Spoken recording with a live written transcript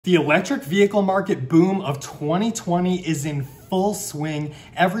The electric vehicle market boom of 2020 is in full swing.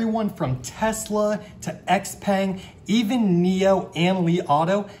 Everyone from Tesla to XPENG, even NIO and Li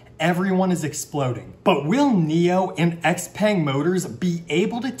Auto, everyone is exploding. But will NIO and XPENG Motors be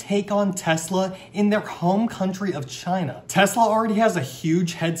able to take on Tesla in their home country of China? Tesla already has a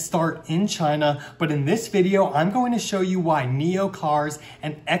huge head start in China, but in this video, I'm going to show you why NIO Cars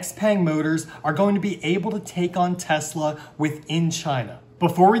and XPENG Motors are going to be able to take on Tesla within China.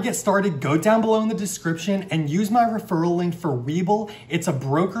 Before we get started, go down below in the description and use my referral link for Webull. It's a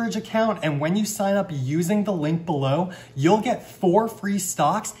brokerage account, and when you sign up using the link below, you'll get 4 free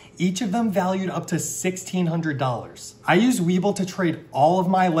stocks, each of them valued up to $1,600. I use Webull to trade all of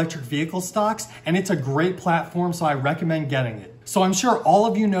my electric vehicle stocks, and it's a great platform, so I recommend getting it. So I'm sure all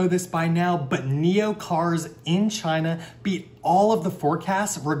of you know this by now, but NIO Cars in China beat all of the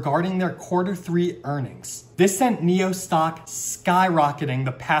forecasts regarding their Q3 earnings. This sent NIO stock skyrocketing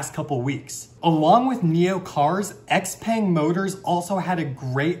the past couple weeks. Along with NIO Cars, XPENG Motors also had a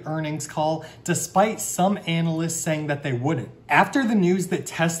great earnings call, despite some analysts saying that they wouldn't. After the news that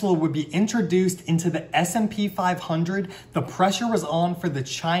Tesla would be introduced into the S&P 500, the pressure was on for the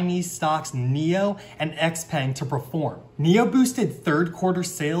Chinese stocks NIO and XPENG to perform. NIO boosted third quarter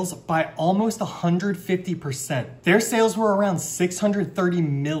sales by almost 150%. Their sales were around $630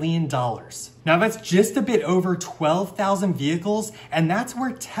 million. Now that's just a bit over 12,000 vehicles, and that's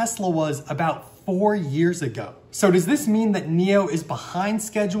where Tesla was about 4 years ago. So does this mean that NIO is behind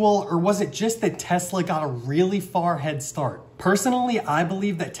schedule, or was it just that Tesla got a really far head start? Personally, I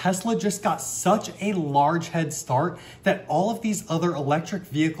believe that Tesla just got such a large head start that all of these other electric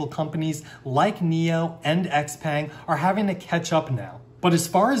vehicle companies like NIO and XPENG are having to catch up now. But as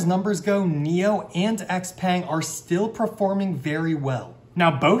far as numbers go, NIO and XPENG are still performing very well. Now,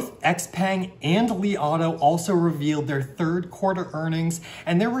 both XPENG and Li Auto also revealed their third quarter earnings,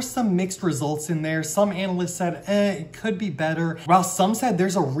 and there were some mixed results in there. Some analysts said, it could be better, while some said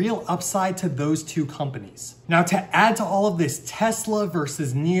there's a real upside to those two companies. Now, to add to all of this Tesla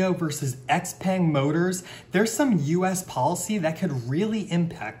versus NIO versus XPENG Motors, there's some US policy that could really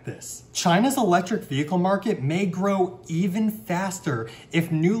impact this. China's electric vehicle market may grow even faster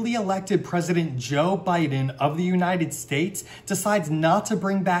if newly elected President Joe Biden of the United States decides not to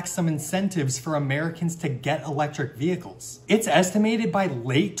bring back some incentives for Americans to get electric vehicles. It's estimated by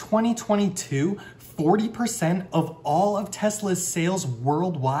late 2022, 40% of all of Tesla's sales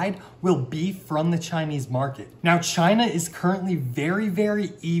worldwide will be from the Chinese market. Now, China is currently very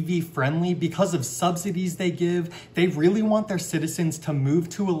EV friendly because of subsidies they give. They really want their citizens to move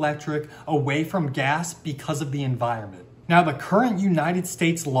to electric, away from gas, because of the environment. Now, the current United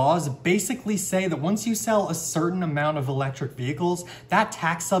States laws basically say that once you sell a certain amount of electric vehicles, that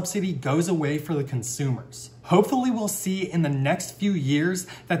tax subsidy goes away for the consumers. Hopefully, we'll see in the next few years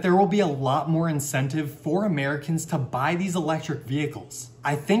that there will be a lot more incentive for Americans to buy these electric vehicles.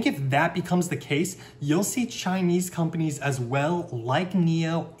 I think if that becomes the case, you'll see Chinese companies as well, like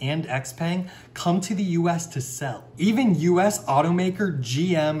NIO and XPENG, come to the US to sell. Even US automaker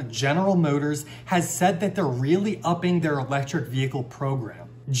GM, General Motors, has said that they're really upping their electric vehicle program.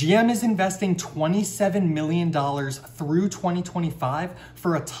 GM is investing $27 million through 2025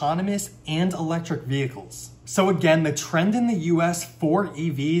 for autonomous and electric vehicles. So again, the trend in the US for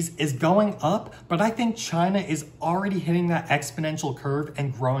EVs is going up, but I think China is already hitting that exponential curve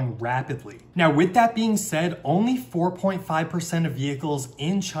and growing rapidly. Now, with that being said, only 4.5% of vehicles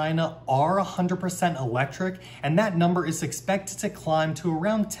in China are 100% electric, and that number is expected to climb to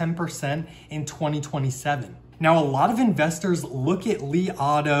around 10% in 2027. Now, a lot of investors look at Li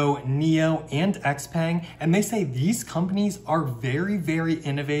Auto, NIO, and XPENG, and they say these companies are very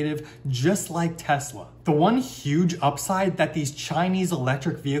innovative, just like Tesla. The one huge upside that these Chinese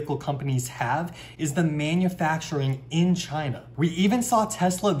electric vehicle companies have is the manufacturing in China. We even saw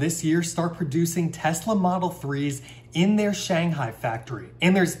Tesla this year start producing Tesla Model 3s in their Shanghai factory.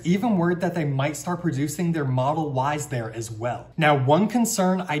 And there's even word that they might start producing their Model Ys there as well. Now, one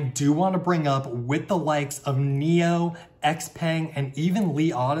concern I do want to bring up with the likes of NIO, XPENG, and even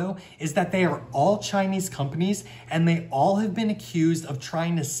Li Auto is that they are all Chinese companies, and they all have been accused of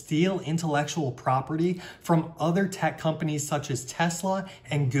trying to steal intellectual property from other tech companies such as Tesla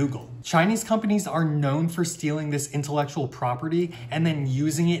and Google. Chinese companies are known for stealing this intellectual property and then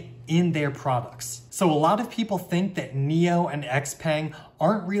using it in their products. So a lot of people think that NIO and XPENG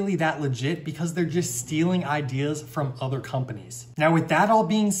aren't really that legit because they're just stealing ideas from other companies. Now, with that all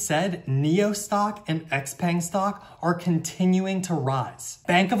being said, NIO stock and XPENG stock are continuing to rise.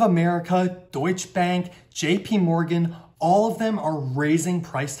 Bank of America, Deutsche Bank, JP Morgan, all of them are raising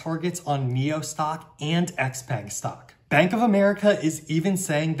price targets on NIO stock and XPENG stock. Bank of America is even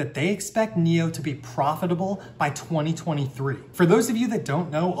saying that they expect NIO to be profitable by 2023. For those of you that don't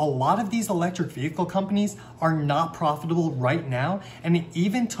know, a lot of these electric vehicle companies are not profitable right now, and it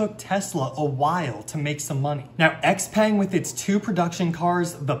even took Tesla a while to make some money. Now, XPENG with its 2 production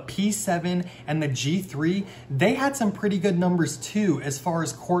cars, the P7 and the G3, they had some pretty good numbers too as far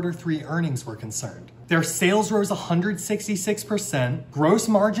as Q3 earnings were concerned. Their sales rose 166%, gross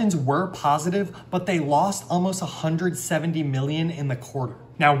margins were positive, but they lost almost $170 million in the quarter.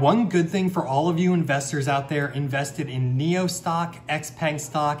 Now, one good thing for all of you investors out there invested in NIO stock, XPENG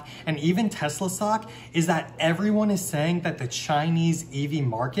stock, and even Tesla stock is that everyone is saying that the Chinese EV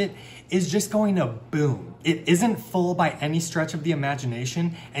market is just going to boom. It isn't full by any stretch of the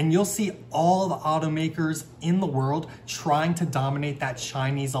imagination, and you'll see all the automakers in the world trying to dominate that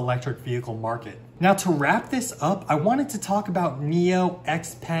Chinese electric vehicle market. Now, to wrap this up, I wanted to talk about NIO,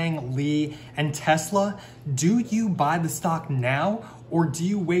 XPENG, Li, and Tesla. Do you buy the stock now, or do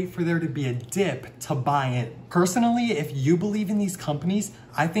you wait for there to be a dip to buy in? Personally, if you believe in these companies,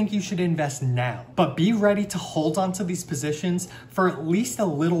 I think you should invest now. But be ready to hold onto these positions for at least a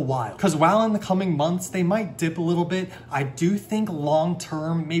little while. Because while in the coming months, they might dip a little bit, I do think long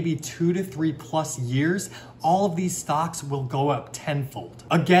term, maybe 2 to 3+ years, all of these stocks will go up tenfold.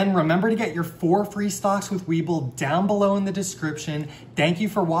 Again, remember to get your 4 free stocks with Webull down below in the description. Thank you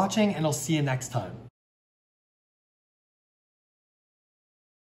for watching, and I'll see you next time.